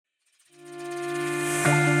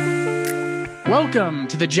Welcome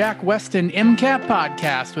to the Jack Weston MCAT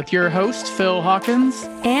podcast with your host, Phil Hawkins.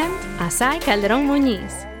 And Asai Calderon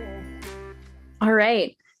Muñiz. All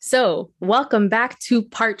right. So welcome back to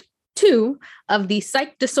part 2 of the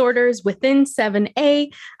Psych Disorders within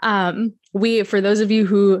 7A. For those of you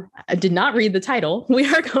who did not read the title, we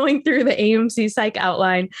are going through the AMC Psych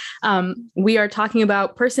outline. We are talking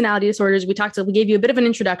about personality disorders. We gave you a bit of an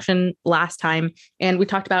introduction last time, and we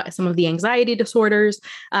talked about some of the anxiety disorders.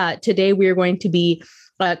 Today, we are going to be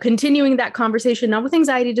continuing that conversation, not with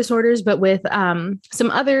anxiety disorders, but with some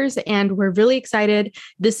others. And we're really excited.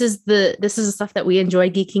 This is the stuff that we enjoy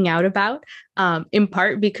geeking out about, in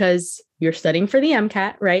part because you're studying for the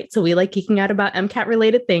MCAT, right? So we like geeking out about MCAT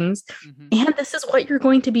related things. Mm-hmm. And this is what you're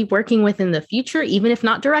going to be working with in the future, even if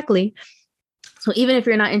not directly. So even if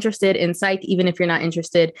you're not interested in psych, even if you're not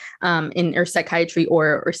interested in or psychiatry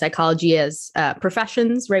or psychology as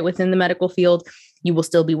professions, right, within the medical field, you will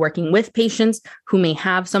still be working with patients who may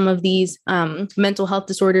have some of these mental health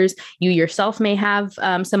disorders. You yourself may have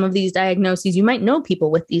some of these diagnoses. You might know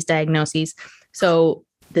people with these diagnoses. So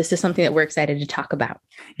this is something that we're excited to talk about.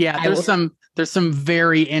 Yeah, there's some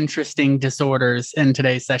very interesting disorders in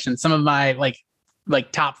today's session. Some of my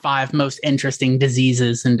like top 5 most interesting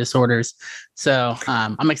diseases and disorders. So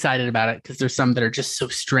I'm excited about it because there's some that are just so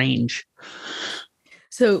strange.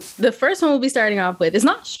 So the first one we'll be starting off with is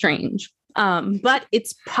not strange, but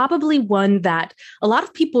it's probably one that a lot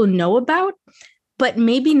of people know about, but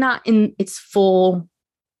maybe not in its full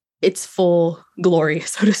glory,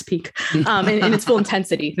 so to speak, in its full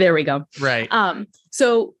intensity. There we go. Right.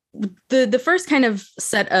 So the first kind of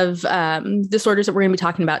set of disorders that we're going to be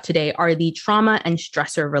talking about today are the trauma and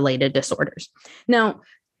stressor related disorders. Now,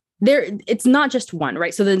 it's not just one,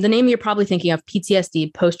 right? So the name you're probably thinking of,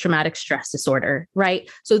 PTSD, post-traumatic stress disorder, right?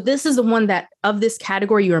 So this is the one that of this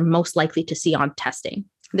category you are most likely to see on testing.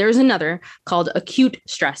 There's another called acute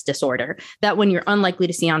stress disorder that when you're unlikely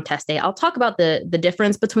to see on test day. I'll talk about the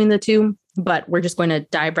difference between the two, but we're just going to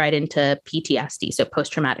dive right into PTSD, so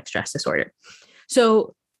post-traumatic stress disorder.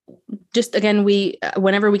 So just again,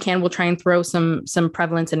 whenever we can, we'll try and throw some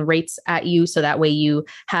prevalence and rates at you so that way you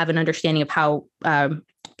have an understanding of how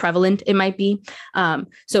prevalent it might be.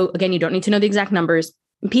 So again, you don't need to know the exact numbers.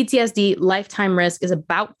 PTSD lifetime risk is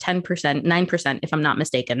about 10%, 9%, if I'm not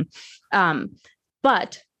mistaken.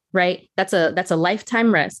 But right, that's a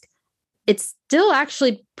lifetime risk. It's still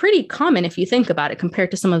actually pretty common if you think about it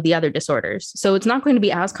compared to some of the other disorders. So it's not going to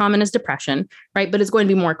be as common as depression, right? But it's going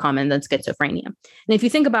to be more common than schizophrenia. And if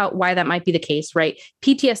you think about why that might be the case, right?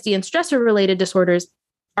 PTSD and stressor related disorders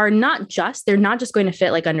they're not just going to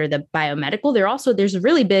fit like under the biomedical. There's a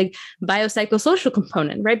really big biopsychosocial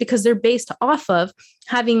component, right? Because they're based off of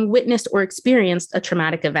having witnessed or experienced a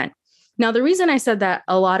traumatic event. Now, the reason I said that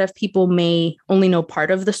a lot of people may only know part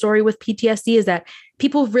of the story with PTSD is that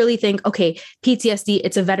people really think, okay, PTSD,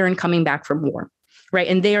 it's a veteran coming back from war, right?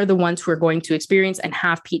 And they are the ones who are going to experience and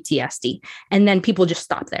have PTSD. And then people just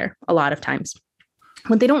stop there a lot of times.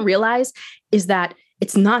 What they don't realize is that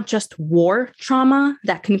it's not just war trauma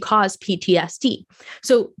that can cause PTSD.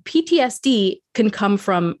 So PTSD can come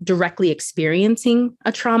from directly experiencing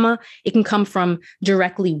a trauma. It can come from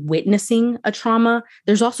directly witnessing a trauma.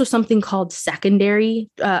 There's also something called secondary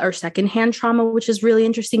or secondhand trauma, which is really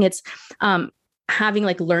interesting. It's having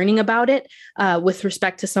like learning about it with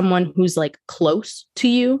respect to someone who's like close to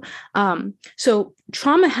you. So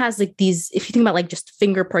trauma has like these, if you think about like just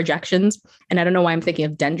finger projections, and I don't know why I'm thinking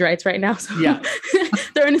of dendrites right now. So yeah,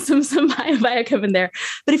 throwing some biochem in there.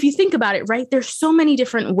 But if you think about it, right, there's so many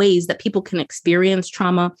different ways that people can experience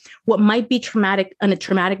trauma. What might be traumatic and a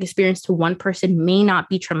traumatic experience to one person may not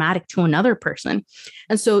be traumatic to another person.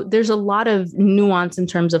 And so there's a lot of nuance in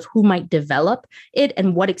terms of who might develop it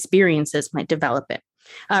and what experiences might develop it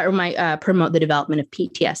or might promote the development of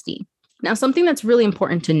PTSD. Now, something that's really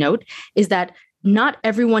important to note is that not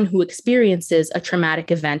everyone who experiences a traumatic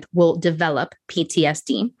event will develop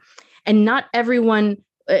PTSD, and not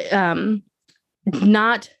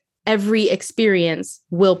every experience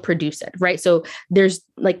will produce it, right? So there's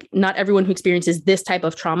like, not everyone who experiences this type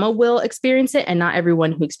of trauma will experience it, and not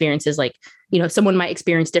everyone who experiences like, someone might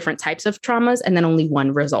experience different types of traumas, and then only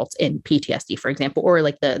one results in PTSD, for example, or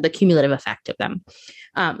like the cumulative effect of them.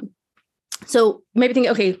 So maybe think,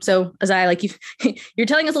 okay, so Azai, like you're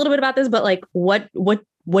telling us a little bit about this, but like, what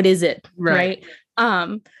is it? Right.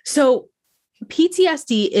 So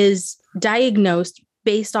PTSD is diagnosed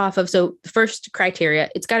based off of, so the first criteria,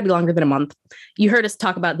 it's got to be longer than a month. You heard us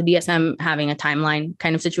talk about the DSM having a timeline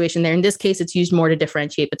kind of situation there. In this case, it's used more to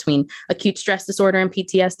differentiate between acute stress disorder and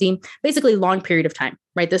PTSD, basically long period of time,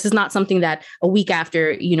 right? This is not something that a week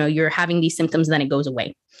after, you're having these symptoms, then it goes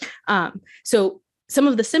away. So some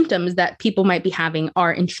of the symptoms that people might be having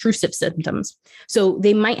are intrusive symptoms. So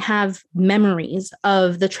they might have memories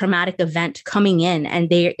of the traumatic event coming in, and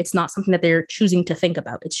it's not something that they're choosing to think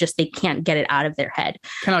about. It's just they can't get it out of their head.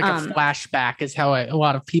 Kind of like a flashback is how a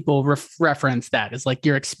lot of people reference that. It's like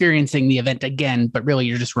you're experiencing the event again, but really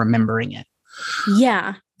you're just remembering it.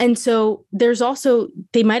 Yeah. And so there's also,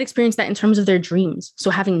 they might experience that in terms of their dreams. So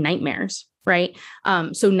having nightmares. Right.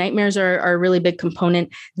 So nightmares are a really big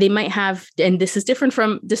component. They might have, and this is different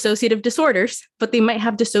from dissociative disorders, but they might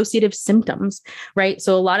have dissociative symptoms. Right.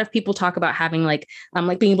 So a lot of people talk about having like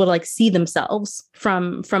being able to like see themselves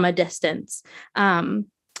from a distance.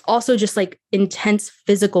 Also just like intense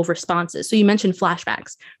physical responses. So you mentioned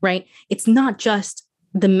flashbacks, right? It's not just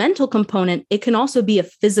the mental component. It can also be a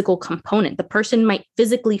physical component. The person might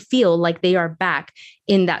physically feel like they are back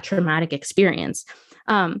in that traumatic experience.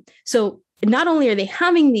 So not only are they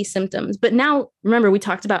having these symptoms, but now remember, we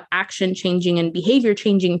talked about action changing and behavior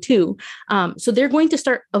changing too. So they're going to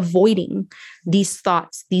start avoiding these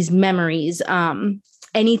thoughts, these memories,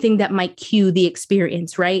 anything that might cue the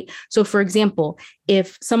experience, right? So for example,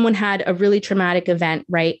 if someone had a really traumatic event,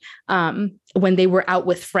 right, when they were out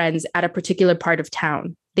with friends at a particular part of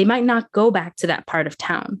town, they might not go back to that part of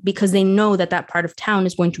town because they know that that part of town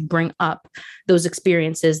is going to bring up those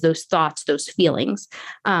experiences, those thoughts, those feelings.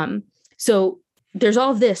 So there's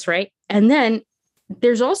all this, right? And then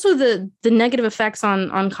there's also the negative effects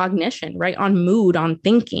on cognition, right? On mood, on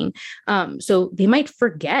thinking. So they might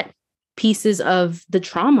forget pieces of the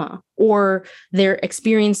trauma or their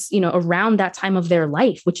experience, around that time of their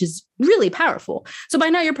life, which is really powerful. So by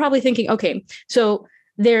now you're probably thinking, okay, so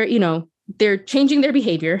they're changing their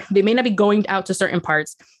behavior. They may not be going out to certain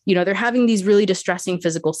parts. They're having these really distressing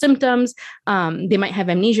physical symptoms. They might have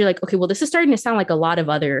amnesia. Like, okay, well, this is starting to sound like a lot of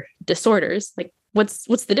other disorders. Like, what's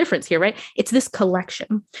the difference here, right? It's this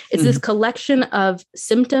collection. It's this collection of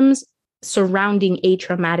symptoms surrounding a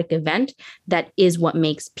traumatic event that is what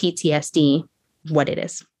makes PTSD what it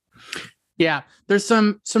is. Yeah, there's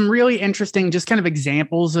some really interesting just kind of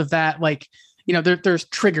examples of that. Like, there's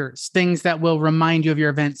triggers, things that will remind you of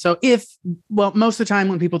your event. So most of the time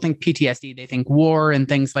when people think PTSD, they think war and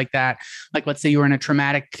things like that. Like, let's say you were in a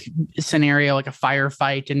traumatic scenario, like a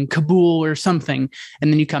firefight in Kabul or something,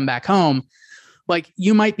 and then you come back home. Like,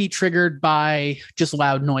 you might be triggered by just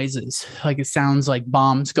loud noises. Like, it sounds like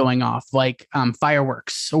bombs going off, like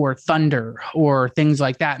fireworks or thunder or things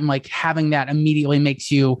like that. And like having that immediately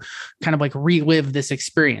makes you kind of like relive this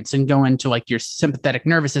experience and go into like your sympathetic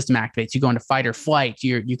nervous system activates. You go into fight or flight.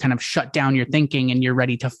 You kind of shut down your thinking and you're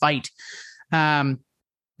ready to fight.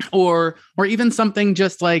 Or even something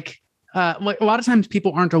just like a lot of times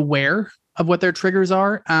people aren't aware of what their triggers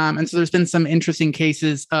are. And so there's been some interesting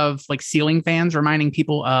cases of like ceiling fans reminding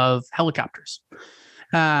people of helicopters.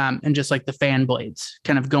 And just like the fan blades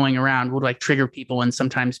kind of going around would like trigger people. And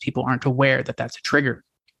sometimes people aren't aware that that's a trigger.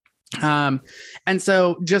 And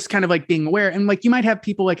so just kind of like being aware, and like you might have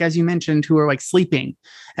people like, as you mentioned, who are like sleeping.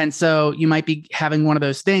 And so you might be having one of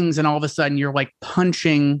those things and all of a sudden you're like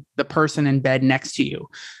punching the person in bed next to you,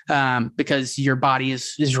 because your body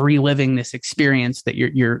is reliving this experience that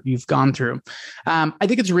you've gone through. I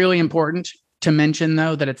think it's really important to mention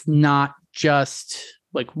though, that it's not just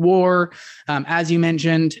like war. As you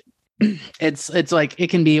mentioned, it's like, it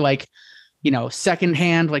can be like,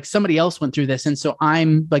 secondhand, like somebody else went through this. And so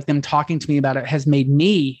I'm like, them talking to me about it has made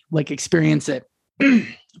me like experience it.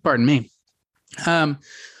 Pardon me.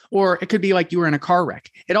 Or it could be like you were in a car wreck.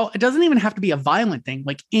 It doesn't even have to be a violent thing,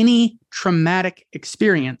 like any traumatic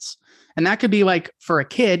experience. And that could be like for a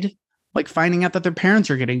kid, like finding out that their parents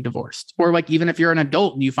are getting divorced, or like, even if you're an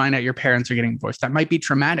adult and you find out your parents are getting divorced, that might be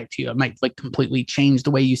traumatic to you. It might like completely change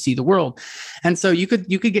the way you see the world. And so you could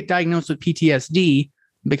get diagnosed with PTSD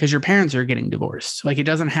because your parents are getting divorced. Like, it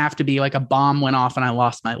doesn't have to be like a bomb went off and I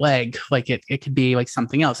lost my leg. Like it could be like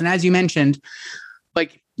something else. And as you mentioned,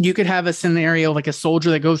 like you could have a scenario like a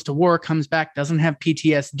soldier that goes to war, comes back, doesn't have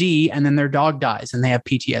PTSD, and then their dog dies and they have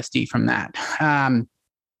PTSD from that.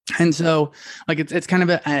 And so like, it's kind of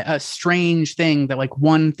a strange thing that like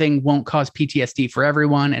one thing won't cause PTSD for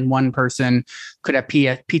everyone. And one person could have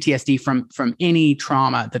PTSD from any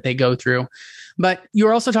trauma that they go through. But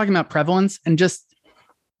you're also talking about prevalence, and just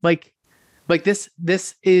like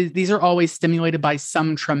these are always stimulated by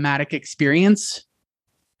some traumatic experience.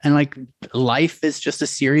 And like life is just a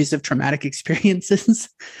series of traumatic experiences.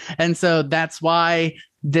 And so that's why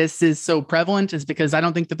this is so prevalent, is because I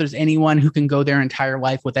don't think that there's anyone who can go their entire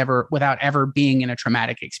life without ever being in a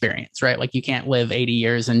traumatic experience, right? Like you can't live 80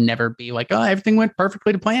 years and never be like, oh, everything went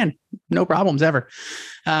perfectly to plan. No problems ever.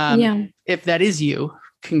 If that is you,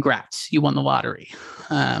 congrats, you won the lottery.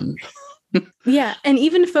 Yeah. And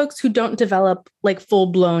even folks who don't develop like full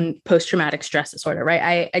blown post traumatic stress disorder,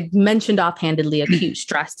 right? I mentioned offhandedly acute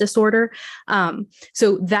stress disorder.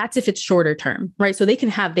 So that's if it's shorter term, right? So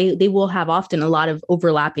they will have often a lot of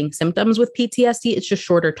overlapping symptoms with PTSD. It's just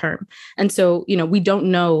shorter term. And so, we don't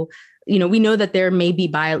know. We know that there may be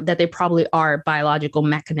that there probably are biological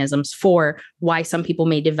mechanisms for why some people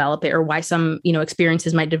may develop it, or why some,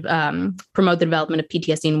 experiences might promote the development of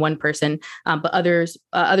PTSD in one person, but other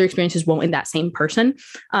experiences won't in that same person.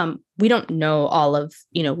 We don't know all of,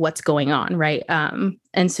 what's going on. Right.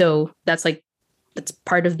 And so that's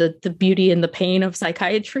part of the beauty and the pain of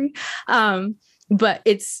psychiatry. But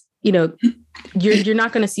it's, you're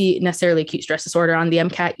not going to see necessarily acute stress disorder on the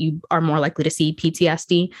MCAT. You are more likely to see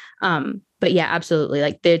PTSD. But yeah, absolutely.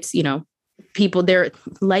 Like it's, people, their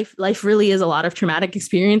life really is a lot of traumatic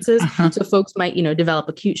experiences. So folks might, develop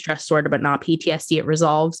acute stress disorder, but not PTSD. It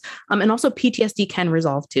resolves. And also PTSD can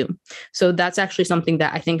resolve too. So that's actually something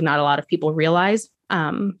that I think not a lot of people realize.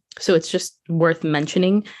 So it's just worth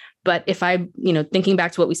mentioning. But if I, thinking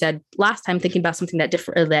back to what we said last time, thinking about something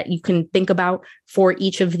that you can think about for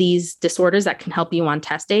each of these disorders that can help you on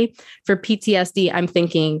test day. For PTSD, I'm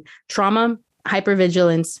thinking trauma,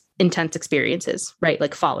 hypervigilance, intense experiences, right?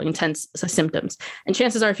 Like following intense symptoms. And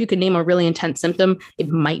chances are, if you could name a really intense symptom, it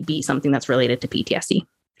might be something that's related to PTSD.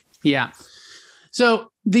 Yeah.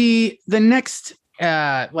 So the next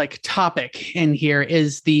topic in here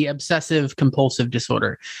is the obsessive compulsive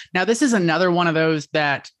disorder. Now, this is another one of those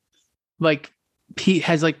that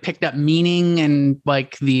has picked up meaning in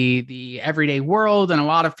the everyday world, and a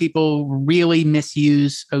lot of people really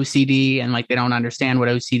misuse OCD and they don't understand what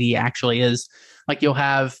OCD actually is. Like you'll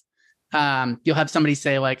have somebody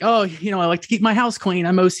say oh, I like to keep my house clean,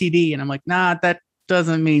 I'm OCD, and I'm like, nah, that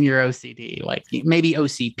doesn't mean you're OCD. Like maybe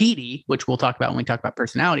OCPD, which we'll talk about when we talk about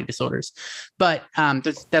personality disorders, but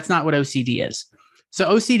that's not what OCD is. So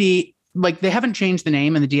OCD, they haven't changed the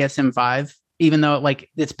name in the DSM-5, even though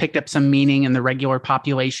it's picked up some meaning in the regular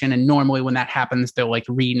population. And normally when that happens, they'll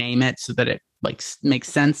rename it so that it makes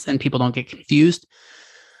sense and people don't get confused.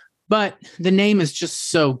 But the name is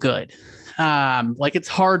just so good. It's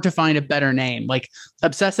hard to find a better name.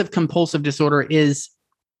 Obsessive compulsive disorder is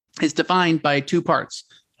defined by two parts: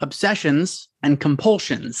 obsessions and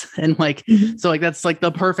compulsions. And so that's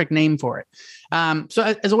the perfect name for it. So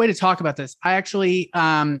as a way to talk about this, I actually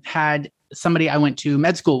had somebody I went to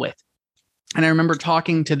med school with. And I remember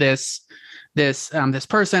talking to this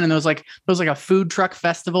person, and there was a food truck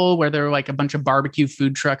festival where there were a bunch of barbecue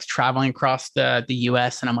food trucks traveling across the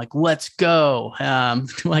US. And I'm like, let's go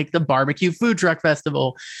to the barbecue food truck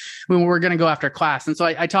festival when we're going to go after class. And so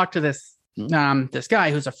I talked to this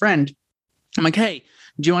guy who's a friend. I'm like, hey,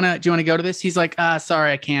 do you want to go to this? He's like,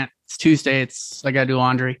 sorry, I can't. It's Tuesday. I got to do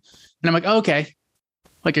laundry. And I'm like, oh, okay.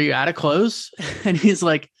 Are you out of clothes? And he's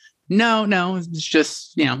like, no, it's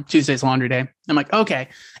just, Tuesday's laundry day. I'm like, okay.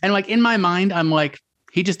 And in my mind, I'm like,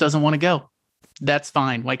 he just doesn't want to go. That's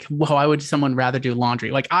fine. Why would someone rather do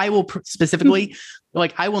laundry? I will specifically,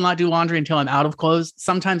 I will not do laundry until I'm out of clothes.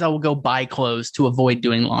 Sometimes I will go buy clothes to avoid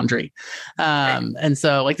doing laundry. And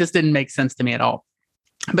so this didn't make sense to me at all.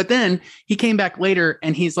 But then he came back later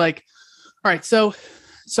and he's like, all right, so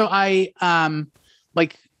I,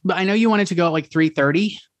 I know you wanted to go at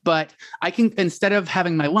 3:30, but I can, instead of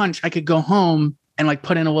having my lunch, I could go home and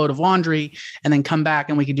put in a load of laundry and then come back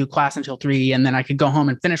and we could do class until 3. And then I could go home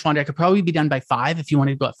and finish laundry. I could probably be done by 5 if you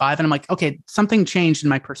wanted to go at 5. And I'm like, okay, something changed in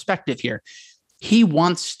my perspective here. He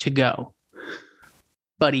wants to go,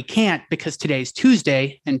 but he can't because today's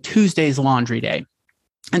Tuesday and Tuesday's laundry day.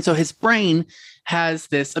 And so his brain has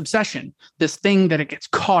this obsession, this thing that it gets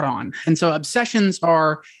caught on. And so obsessions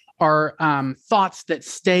are thoughts that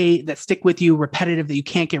stick with you, repetitive, that you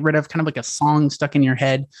can't get rid of, kind of like a song stuck in your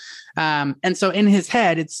head. And so in his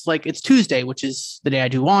head, it's Tuesday, which is the day I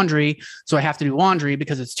do laundry. So I have to do laundry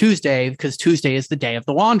because it's Tuesday, because Tuesday is the day of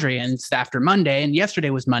the laundry, and it's after Monday, and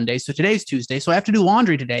yesterday was Monday. So today's Tuesday. So I have to do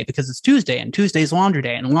laundry today because it's Tuesday, and Tuesday's laundry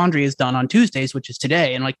day, and laundry is done on Tuesdays, which is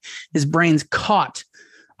today. And his brain's caught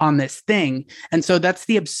on this thing. And so that's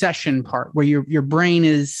the obsession part, where your brain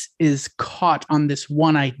is caught on this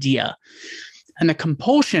one idea. And the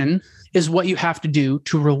compulsion is what you have to do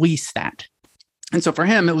to release that. And so for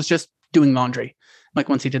him, it was just doing laundry. like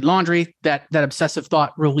once he did laundry, that obsessive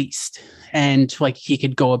thought released, and like he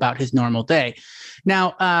could go about his normal day.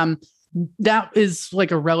 Now, that is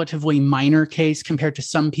like a relatively minor case compared to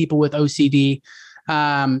some people with OCD.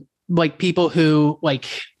 Like people who like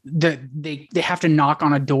they have to knock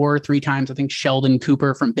on a door 3 times. I think Sheldon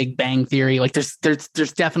Cooper from Big Bang Theory. Like there's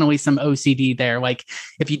definitely some OCD there. Like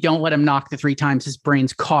if you don't let him knock the 3 times, his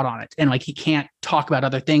brain's caught on it, and like he can't talk about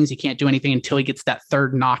other things. He can't do anything until he gets that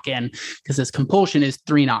 3rd knock in, because his compulsion is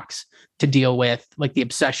 3 knocks to deal with like the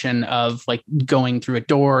obsession of like going through a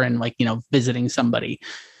door and like, you know, visiting somebody.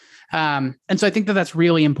 And so I think that that's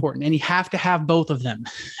really important, and you have to have both of them.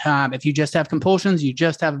 If you just have compulsions, you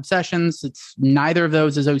just have obsessions, it's neither of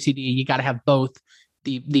those is OCD. You got to have both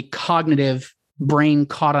the cognitive brain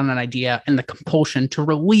caught on an idea and the compulsion to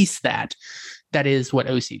release that. That is what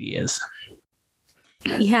OCD is.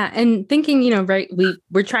 Yeah. And thinking, you know, right,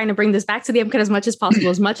 we're trying to bring this back to the MCAT as much as possible,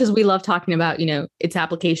 as much as we love talking about, you know, its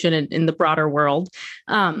application in the broader world.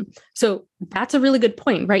 So that's a really good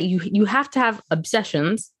point, right? You have to have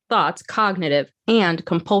obsessions, thoughts, cognitive, and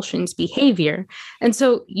compulsions, behavior. And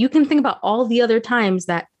so you can think about all the other times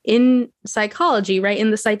that in psychology, right,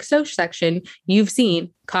 in the psych-soc section, you've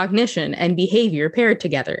seen cognition and behavior paired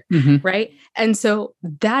together, right? And so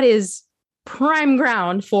that is prime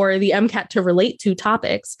ground for the MCAT to relate to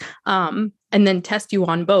topics, and then test you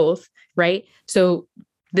on both, right? So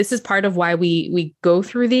this is part of why we go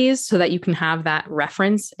through these, so that you can have that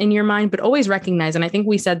reference in your mind, but always recognize, and I think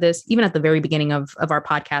we said this even at the very beginning of our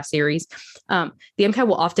podcast series, the MCAT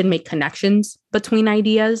will often make connections between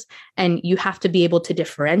ideas, and you have to be able to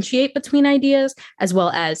differentiate between ideas as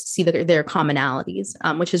well as see their commonalities,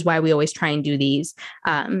 which is why we always try and do these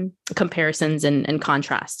comparisons and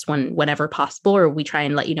contrasts whenever possible, or we try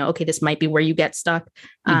and let you know, okay, this might be where you get stuck.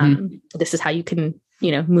 This is how you can,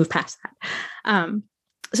 you know, move past that.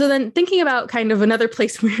 So then thinking about kind of another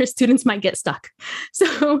place where students might get stuck.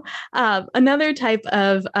 So another type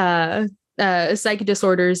of psychic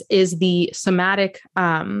disorders is the somatic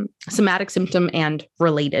symptom and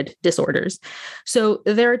related disorders. So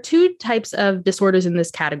there are 2 types of disorders in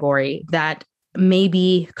this category that may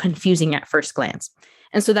be confusing at first glance.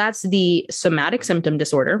 And so that's the somatic symptom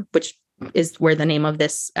disorder, which is where the name of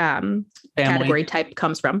this category type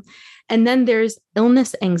comes from. And then there's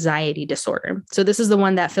illness anxiety disorder. So this is the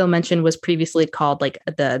one that Phil mentioned was previously called like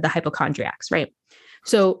the hypochondriacs, right?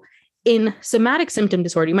 So in somatic symptom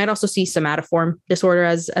disorder, you might also see somatoform disorder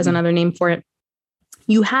as another name for it.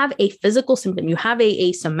 You have a physical symptom, you have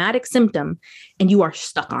a somatic symptom, and you are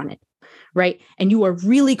stuck on it, right? And you are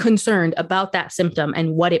really concerned about that symptom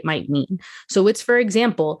and what it might mean. So it's, for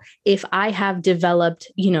example, if I have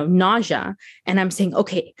developed, you know, nausea, and I'm saying,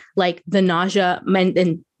 okay, like the nausea meant,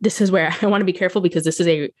 and this is where I want to be careful because this is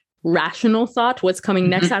a rational thought. What's coming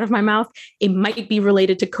next out of my mouth, it might be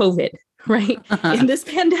related to COVID, right? In this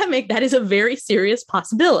pandemic, that is a very serious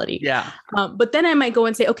possibility. Yeah. But then I might go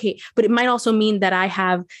and say, okay, but it might also mean that I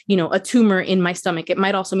have, you know, a tumor in my stomach. It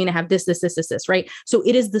might also mean I have this, right? So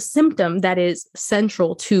it is the symptom that is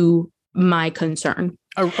central to my concern.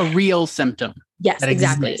 A real symptom. Yes,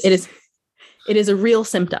 exactly. It is a real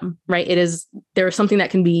symptom, right? There is something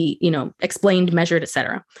that can be, you know, explained, measured,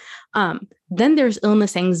 etc. Then there's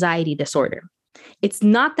illness anxiety disorder. It's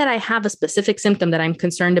not that I have a specific symptom that I'm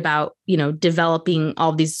concerned about, you know, developing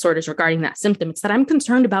all of these disorders regarding that symptom. It's that I'm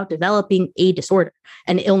concerned about developing a disorder,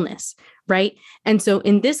 an illness, right? And so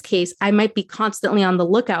in this case, I might be constantly on the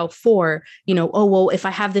lookout for, you know, oh, well, if I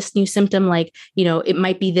have this new symptom, like, you know, it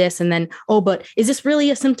might be this. And then, oh, but is this really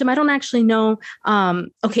a symptom? I don't actually know.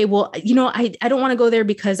 Okay, well, you know, I don't want to go there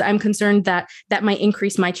because I'm concerned that that might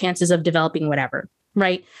increase my chances of developing whatever,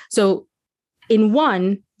 right? So in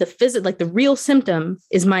one, the real symptom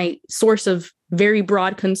is my source of very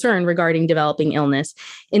broad concern regarding developing illness.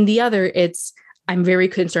 In the other, it's I'm very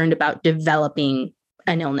concerned about developing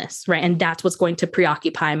an illness, right? And that's what's going to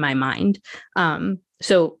preoccupy my mind.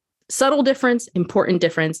 So subtle difference, important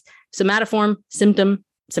difference. Somatoform symptom,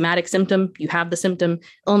 somatic symptom, you have the symptom.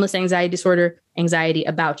 Illness anxiety disorder, anxiety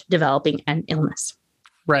about developing an illness.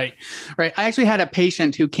 Right. I actually had a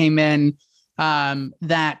patient who came in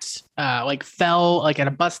that like fell like at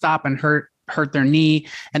a bus stop and hurt their knee,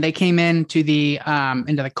 and they came into the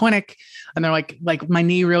clinic, and they're like my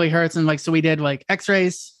knee really hurts, and like so we did like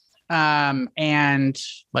x-rays, and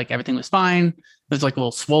like everything was fine. It was like a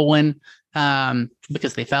little swollen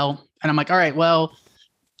because they fell, and I'm like, all right, well,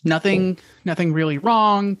 nothing really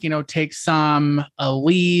wrong, you know, take some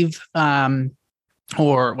Aleve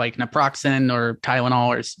or like naproxen or Tylenol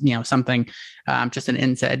or, you know, something, just an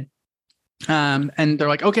NSAID. And they're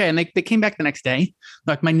like, okay. And they came back the next day,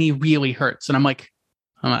 like my knee really hurts. And I'm like,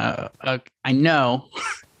 I know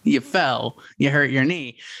you fell, you hurt your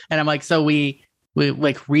knee. And I'm like, so we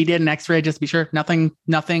like redid an x-ray just to be sure.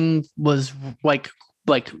 Nothing was like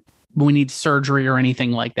we need surgery or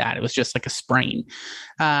anything like that. It was just like a sprain.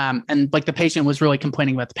 And like the patient was really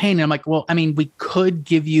complaining about the pain. And I'm like, well, I mean, we could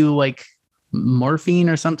give you like morphine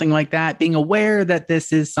or something like that, being aware that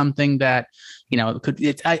this is something that,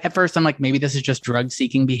 at first I'm like, maybe this is just drug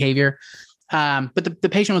seeking behavior. But the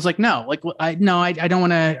patient was like, no, like, I don't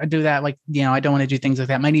want to do that. Like, I don't want to do things like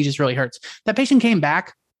that. My knee just really hurts. That patient came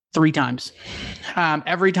back 3 times.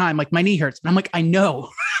 Every time, like, my knee hurts. And I'm like, I know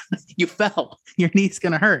you fell, your knee's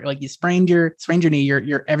going to hurt. Like, you sprained your knee,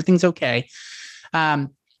 you're everything's okay.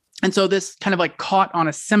 And so this kind of like caught on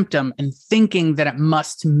a symptom and thinking that it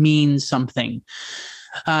must mean something.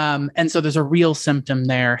 And so there's a real symptom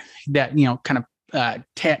there that, kind of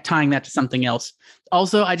tying that to something else.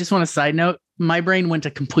 Also, I just want to side note, my brain went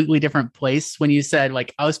a completely different place when you said,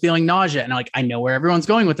 like, I was feeling nausea, and I'm like, I know where everyone's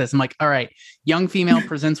going with this. I'm like, all right, young female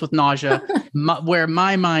presents with nausea. Where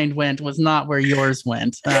my mind went was not where yours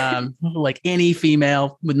went. Like any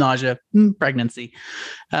female with nausea, pregnancy.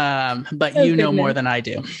 But you know more than I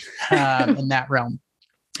do in that realm.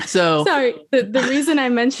 So sorry, the reason I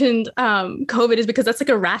mentioned COVID is because that's like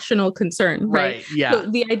a rational concern, right? Yeah. So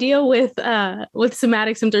the idea with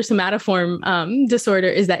somatic symptom or somatoform disorder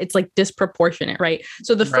is that it's like disproportionate, right?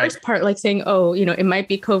 So the first part, like saying, oh, it might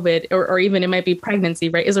be COVID or even it might be pregnancy,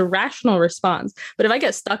 right, is a rational response. But if I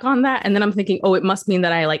get stuck on that and then I'm thinking, oh, it must mean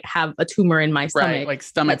that I like have a tumor in my stomach, right, like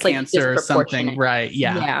stomach cancer or something, right?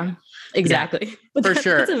 Yeah. Exactly. Yeah, but for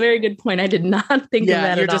sure. That's a very good point. I did not think of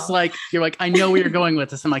that you're at just all. you're like, I know where you're going with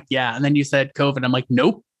this. I'm like, yeah. And then you said COVID. I'm like,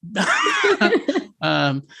 nope. But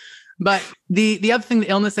the other thing, the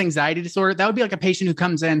illness anxiety disorder, that would be like a patient who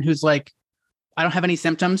comes in who's like, I don't have any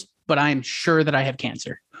symptoms, but I'm sure that I have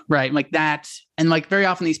cancer. Right. Like that. And like very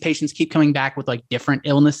often these patients keep coming back with like different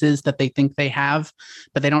illnesses that they think they have,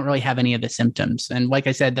 but they don't really have any of the symptoms. And like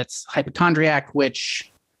I said, that's hypochondriac,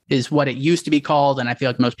 which is what it used to be called. And I feel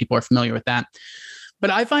like most people are familiar with that. But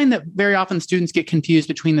I find that very often students get confused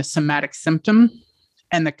between the somatic symptom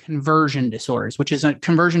and the conversion disorders, which is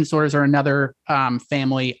conversion disorders are another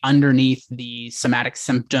family underneath the somatic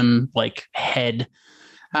symptom like head.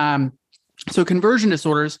 So conversion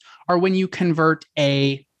disorders are when you convert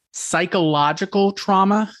a psychological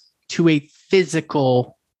trauma to a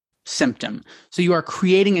physical symptom. So you are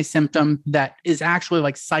creating a symptom that is actually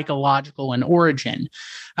like psychological in origin.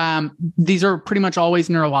 These are pretty much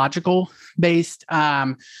always neurological based.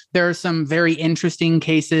 There are some very interesting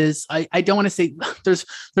cases. I don't want to say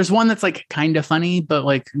there's one that's like kind of funny, but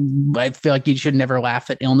like I feel like you should never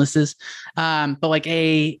laugh at illnesses. But like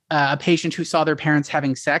a patient who saw their parents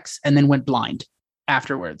having sex and then went blind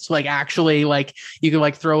afterwards. Like actually, like you could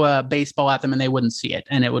like throw a baseball at them and they wouldn't see it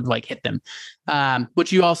and it would like hit them,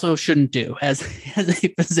 which you also shouldn't do as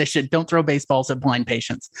a physician. Don't throw baseballs at blind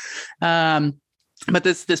patients. But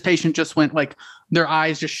this patient just went like their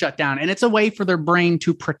eyes just shut down, and it's a way for their brain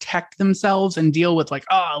to protect themselves and deal with like,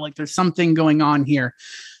 oh, like there's something going on here.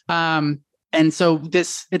 And so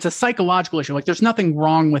it's a psychological issue. Like there's nothing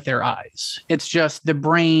wrong with their eyes. It's just the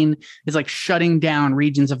brain is like shutting down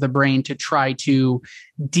regions of the brain to try to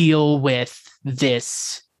deal with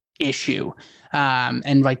this issue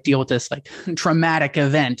and like deal with this like traumatic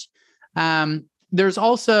event. There's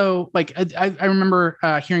also like, I remember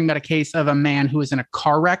hearing about a case of a man who was in a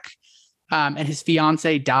car wreck and his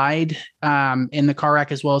fiance died in the car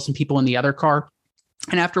wreck as well as some people in the other car.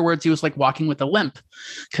 And afterwards, he was like walking with a limp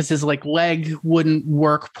because his like leg wouldn't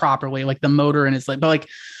work properly, like the motor in his leg. But like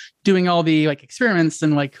doing all the like experiments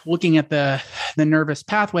and like looking at the nervous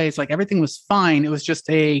pathways, like everything was fine. It was just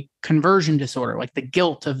a conversion disorder. Like the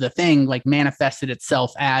guilt of the thing like manifested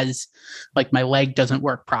itself as like my leg doesn't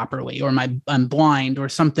work properly or I'm blind or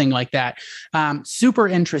something like that. Super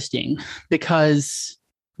interesting because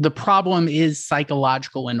the problem is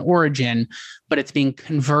psychological in origin, but it's being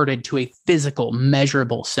converted to a physical,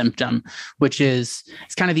 measurable symptom, which is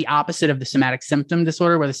it's kind of the opposite of the somatic symptom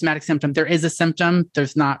disorder, where the somatic symptom, there is a symptom,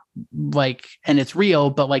 there's not like, and it's real,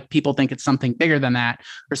 but like people think it's something bigger than that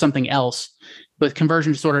or something else. With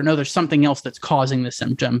conversion disorder, no, there's something else that's causing the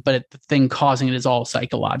symptom, but the thing causing it is all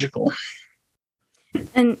psychological.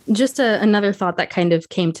 And just another thought that kind of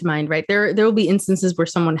came to mind, right? There will be instances where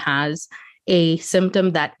someone has a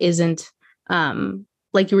symptom that isn't,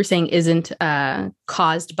 like you were saying, isn't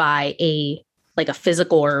caused by a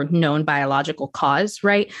physical or known biological cause,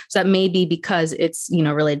 right? So that may be because it's,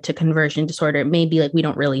 related to conversion disorder. It may be like, we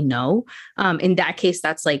don't really know. In that case,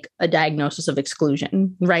 that's like a diagnosis of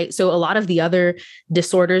exclusion, right? So a lot of the other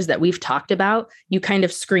disorders that we've talked about, you kind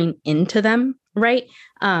of screen into them right?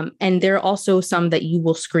 And there are also some that you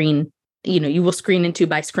will screen into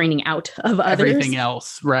by screening out of others. Everything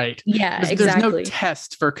else, right? Yeah, There's no exactly.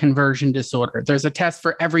 test for conversion disorder. There's a test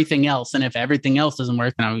for everything else, and if everything else doesn't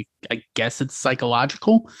work, then I guess it's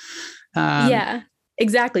psychological. Yeah,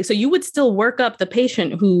 exactly. So you would still work up the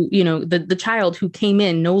patient who, the child who came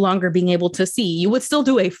in no longer being able to see. You would still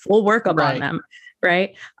do a full workup on them,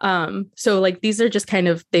 right? So like these are just kind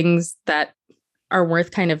of things that are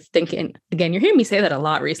worth kind of thinking. Again, you're hearing me say that a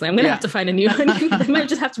lot recently. I'm going to have to find a new one. That might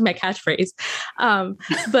just have to be my catchphrase.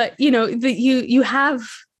 But you have,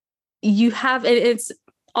 it's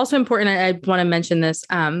also important. I want to mention this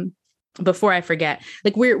before I forget.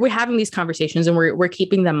 Like we're having these conversations and we're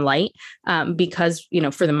keeping them light because,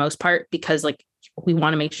 for the most part, because like we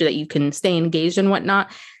want to make sure that you can stay engaged and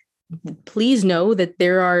whatnot. Please know that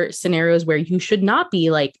there are scenarios where you should not be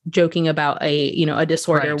like joking about a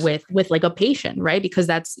disorder with like a patient, right? Because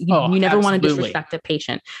that's you never want to disrespect a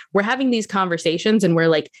patient. We're having these conversations and we're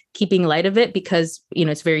like keeping light of it because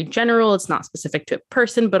it's very general. It's not specific to a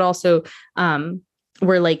person, but also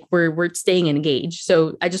we're staying engaged.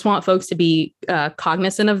 So I just want folks to be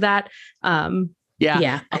cognizant of that.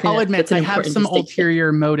 I'll admit I have some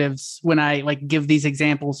ulterior motives when I like give these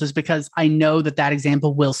examples, is because I know that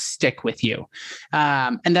example will stick with you,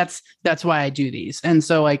 and that's why I do these. And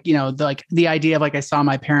so like the idea of like I saw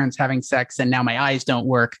my parents having sex and now my eyes don't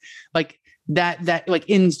work, like that like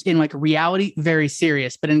in like reality very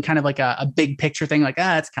serious, but in kind of like a big picture thing, like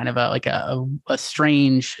it's kind of a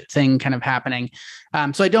strange thing kind of happening.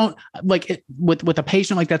 So I don't like it with a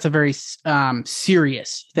patient, like that's a very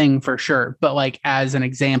serious thing for sure, but like as an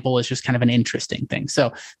example, it's just kind of an interesting thing.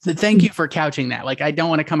 So thank you for couching that. Like I don't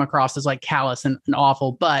want to come across as like callous and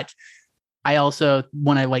awful, but I also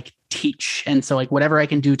want to like teach, and so like whatever I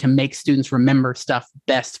can do to make students remember stuff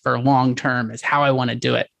best for long term is how I want to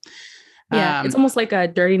do it. Yeah, it's almost like a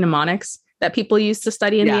dirty mnemonics that people use to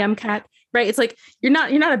study in the MCAT, right? It's like you're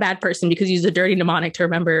not a bad person because you use a dirty mnemonic to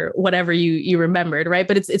remember whatever you remembered, right?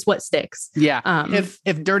 But it's what sticks. Yeah.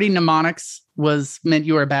 If dirty mnemonics meant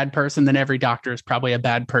you were a bad person, then every doctor is probably a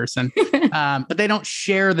bad person. But they don't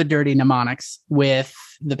share the dirty mnemonics with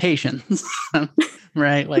the patients,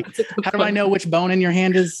 right? Like, how do I know which bone in your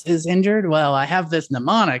hand is injured? Well, I have this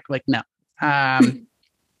mnemonic. Like, no.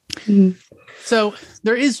 So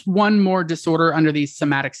there is one more disorder under these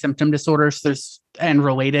somatic symptom disorders. And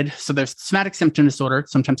related. So there's somatic symptom disorder,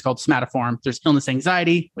 sometimes called somatoform. There's illness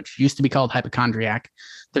anxiety, which used to be called hypochondriac.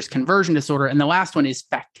 There's conversion disorder. And the last one is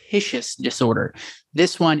factitious disorder.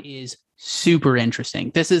 This one is super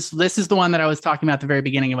interesting. This is the one that I was talking about at the very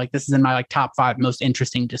beginning of like, this is in my like top 5 most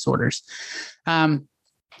interesting disorders.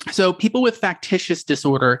 So people with factitious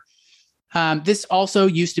disorder, this also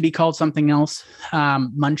used to be called something else.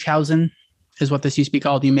 Munchausen is what this used to be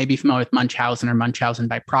called. You may be familiar with Munchausen or Munchausen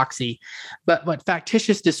by proxy. But what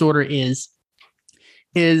factitious disorder is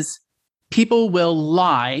people will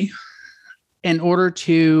lie in order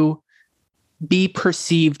to be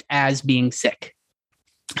perceived as being sick.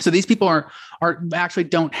 So these people are actually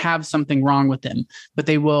don't have something wrong with them, but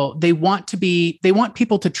they want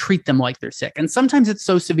people to treat them like they're sick. And sometimes it's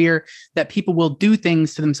so severe that people will do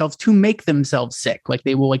things to themselves to make themselves sick. Like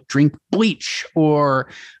they will like drink bleach or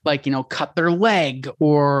like, cut their leg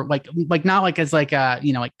or like not like as like a,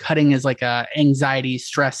 like cutting is like a anxiety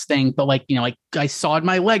stress thing, but like, like I sawed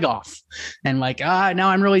my leg off and like, now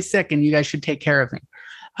I'm really sick and you guys should take care of me.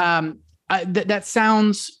 That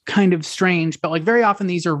sounds kind of strange, but like very often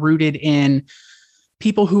these are rooted in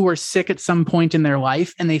people who were sick at some point in their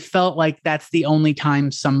life and they felt like that's the only time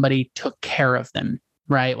somebody took care of them,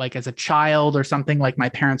 right? Like as a child or something, like my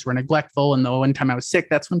parents were neglectful and the one time I was sick,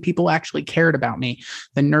 that's when people actually cared about me,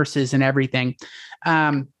 the nurses and everything.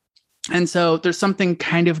 And so there's something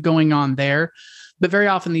kind of going on there, but very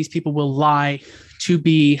often these people will lie to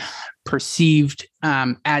be perceived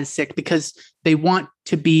as sick because they want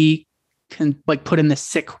to be like put in the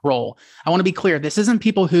sick role. I want to be clear. This isn't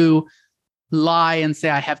people who lie and say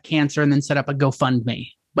I have cancer and then set up a GoFundMe.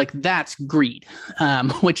 Like that's greed,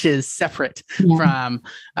 which is separate from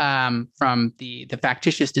the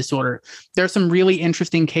factitious disorder. There are some really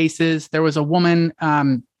interesting cases. There was a woman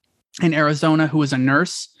in Arizona who was a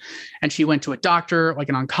nurse and she went to a doctor, like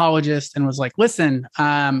an oncologist, and was like, listen,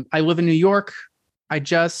 I live in New York. I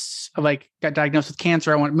just got diagnosed with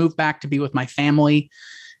cancer. I want to move back to be with my family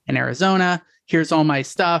in Arizona. Here's all my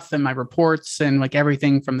stuff and my reports and like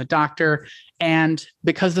everything from the doctor. And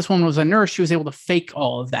because this woman was a nurse, she was able to fake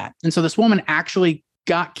all of that. And so this woman actually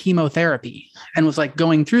got chemotherapy and was like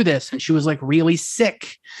going through this. And she was like really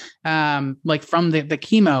sick, like from the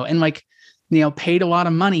chemo. And like paid a lot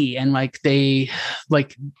of money, and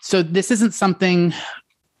so this isn't something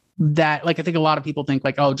that I think a lot of people think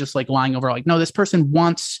just lying over, no, this person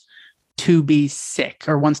wants to be sick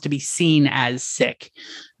or wants to be seen as sick,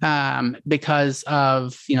 because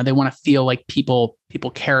of, they want to feel like people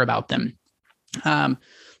care about them.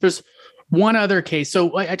 There's one other case.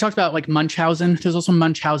 So I talked about Munchausen. There's also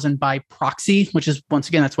Munchausen by proxy, which is, once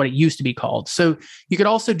again, that's what it used to be called. So you could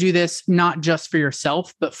also do this not just for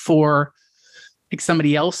yourself, but for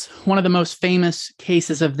somebody else. One of the most famous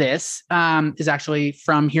cases of this is actually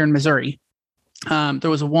from here in Missouri. There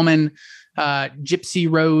was a woman, Gypsy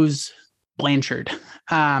Rose Blanchard.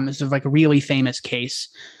 This is a really famous case.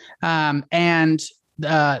 And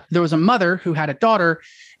there was a mother who had a daughter,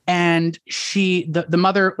 and the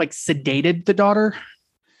mother sedated the daughter.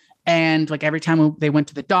 And every time they went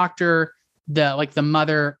to the doctor, the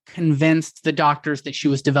mother convinced the doctors that she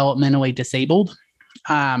was developmentally disabled,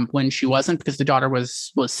 when she wasn't, because the daughter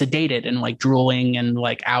was sedated and drooling and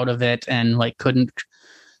out of it, and couldn't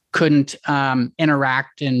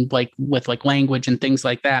interact and with language and things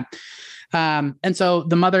like that. And so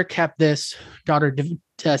the mother kept this daughter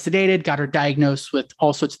sedated, got her diagnosed with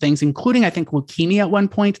all sorts of things, including, I think, leukemia at one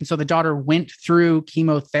point. And so the daughter went through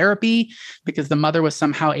chemotherapy because the mother was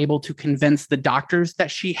somehow able to convince the doctors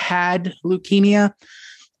that she had leukemia.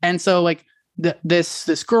 And so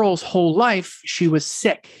this girl's whole life, she was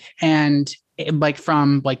sick, and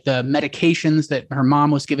from the medications that her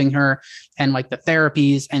mom was giving her, and the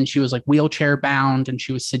therapies, and she was wheelchair bound, and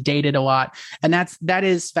she was sedated a lot. And that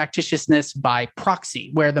is factitiousness by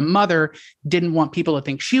proxy, where the mother didn't want people to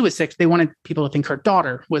think she was sick. They wanted people to think her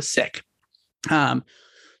daughter was sick.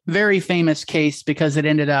 Very famous case, because it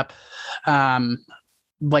ended up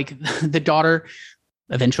the daughter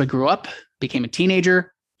eventually grew up, became a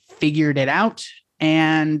teenager, figured it out,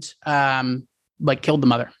 and killed the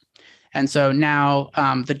mother. And so now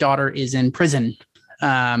the daughter is in prison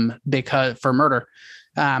for murder.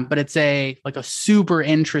 But it's a super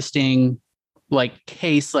interesting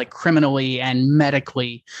case, criminally and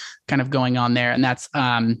medically kind of going on there. And that's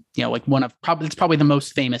it's probably the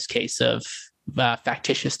most famous case of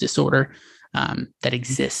factitious disorder that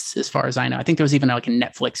exists, as far as I know. I think there was even a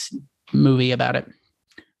Netflix movie about it.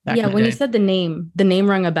 Yeah, when you said the name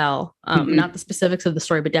rang a bell. Not the specifics of the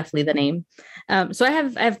story, but definitely the name. So I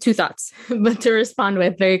have two thoughts, but to respond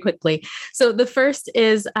with very quickly. So the first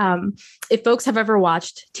is, if folks have ever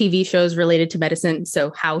watched TV shows related to medicine, so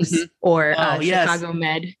House or Chicago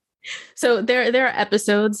Med. So there are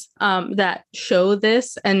episodes that show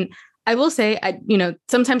this, and I will say,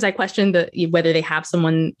 sometimes I question whether they have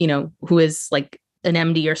someone who is an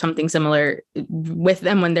MD or something similar with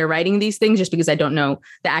them when they're writing these things, just because I don't know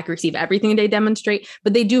the accuracy of everything they demonstrate.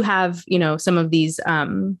 But they do have, some of these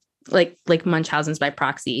Munchausen's by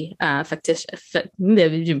proxy, fictitious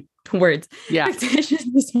words, factitious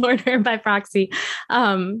disorder by proxy,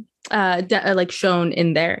 shown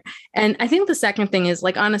in there. And I think the second thing is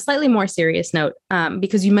on a slightly more serious note,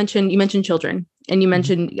 because you mentioned children, and you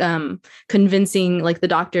mentioned convincing the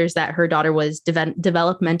doctors that her daughter was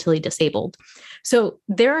developmentally disabled. So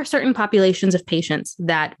there are certain populations of patients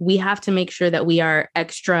that we have to make sure that we are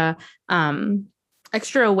extra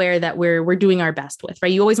aware that we're doing our best with,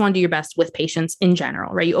 right? You always want to do your best with patients in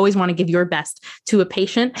general, right? You always want to give your best to a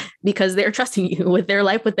patient because they're trusting you with their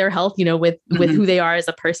life, with their health, with who they are as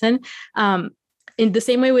a person. In the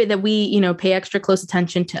same way that we, pay extra close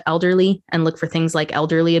attention to elderly and look for things like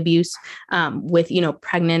elderly abuse, with,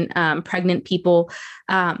 pregnant people,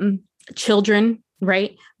 children,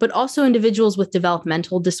 right? But also individuals with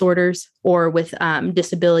developmental disorders or with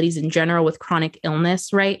disabilities in general, with chronic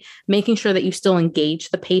illness, right? Making sure that you still engage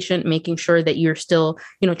the patient, making sure that you're still,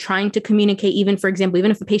 trying to communicate, even, for example,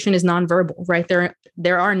 even if the patient is nonverbal, right?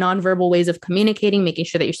 There are nonverbal ways of communicating, making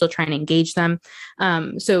sure that you're still trying to engage them.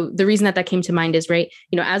 So the reason that came to mind is, right,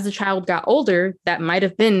 as the child got older, that might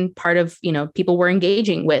have been part of, people were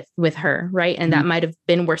engaging with her, right? And that might have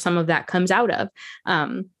been where some of that comes out of.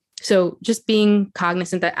 So just being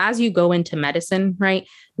cognizant that as you go into medicine, right,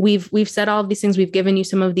 we've said all of these things, we've given you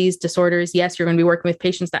some of these disorders. Yes, you're going to be working with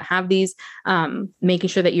patients that have these, making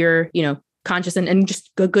sure that you're, conscious and just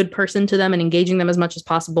a good person to them and engaging them as much as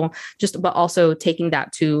possible, but also taking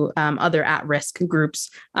that to other at-risk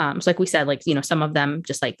groups. So like we said, some of them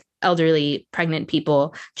just elderly, pregnant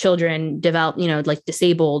people, children,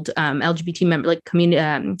 disabled, LGBT member,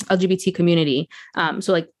 LGBT community.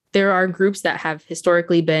 So there are groups that have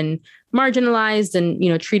historically been marginalized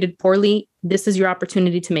and, treated poorly. This is your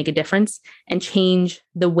opportunity to make a difference and change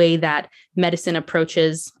the way that medicine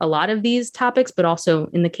approaches a lot of these topics, but also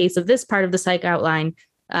in the case of this part of the psych outline,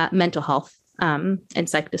 mental health and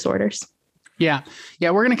psych disorders. Yeah.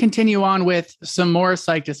 Yeah. We're going to continue on with some more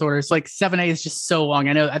psych disorders. Like 7A is just so long.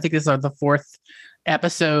 I think this is the fourth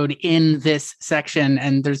episode in this section,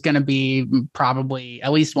 and there's going to be probably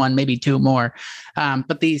at least one, maybe two more.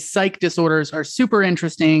 But these psych disorders are super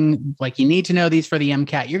interesting. Like, you need to know these for the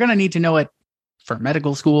MCAT. You're going to need to know it for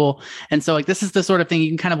medical school. And so, like, this is the sort of thing you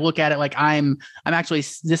can kind of look at it like, I'm actually,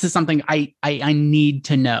 this is something I need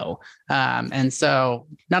to know. And so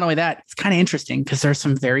not only that, it's kind of interesting because there's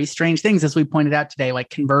some very strange things, as we pointed out today,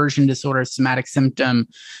 like conversion disorder, somatic symptom.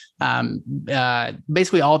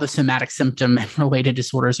 Basically all the somatic symptom related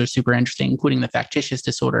disorders are super interesting, including the factitious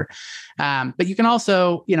disorder. But you can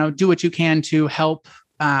also, do what you can to help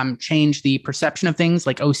change the perception of things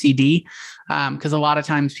like OCD. Because a lot of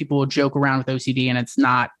times people will joke around with OCD, and it's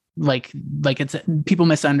not like it's, people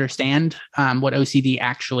misunderstand what OCD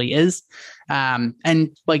actually is.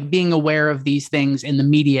 And like being aware of these things in the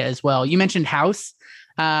media as well. You mentioned House.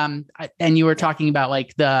 And you were talking about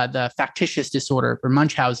like the factitious disorder for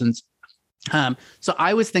Munchausen's. So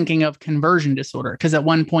I was thinking of conversion disorder, because at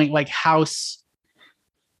one point, like, House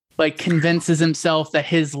like convinces himself that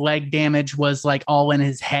his leg damage was like all in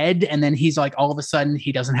his head, and then he's like, all of a sudden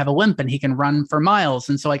he doesn't have a limp and he can run for miles.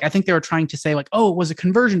 And so, like, I think they were trying to say like, oh, it was a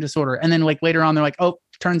conversion disorder, and then like later on they're like, oh,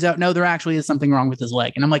 turns out no, there actually is something wrong with his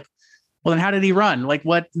leg. And I'm like, well, then how did he run? Like,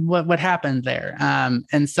 what happened there?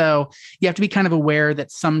 And so you have to be kind of aware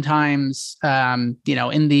that sometimes,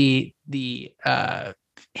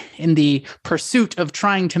 in the pursuit of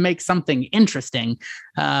trying to make something interesting,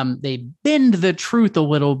 they bend the truth a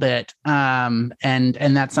little bit, and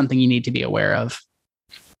that's something you need to be aware of.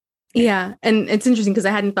 Yeah. And it's interesting because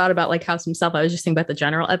I hadn't thought about like House himself. I was just thinking about the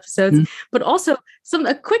general episodes, but also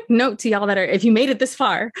a quick note to y'all that are, if you made it this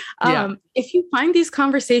far, if you find these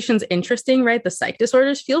conversations interesting, right, the psych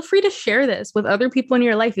disorders, feel free to share this with other people in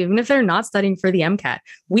your life, even if they're not studying for the MCAT.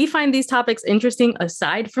 We find these topics interesting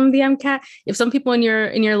aside from the MCAT. If some people in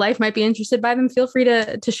your life might be interested by them, feel free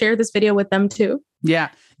to share this video with them too. Yeah.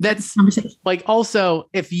 That's like, also,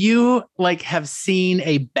 if you like have seen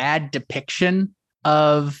a bad depiction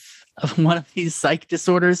of one of these psych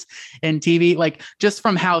disorders in TV, like just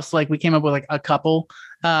from House, like we came up with like a couple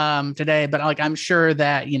today, but like I'm sure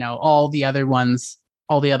that all the other ones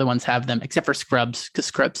have them, except for Scrubs, because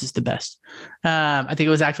Scrubs is the best. I think it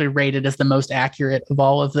was actually rated as the most accurate of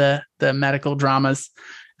all of the medical dramas,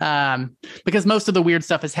 because most of the weird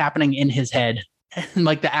stuff is happening in his head, and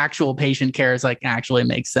like the actual patient care is like actually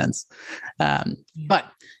makes sense. But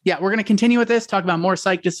yeah, we're going to continue with this, talk about more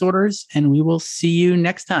psych disorders, and we will see you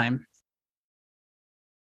next time.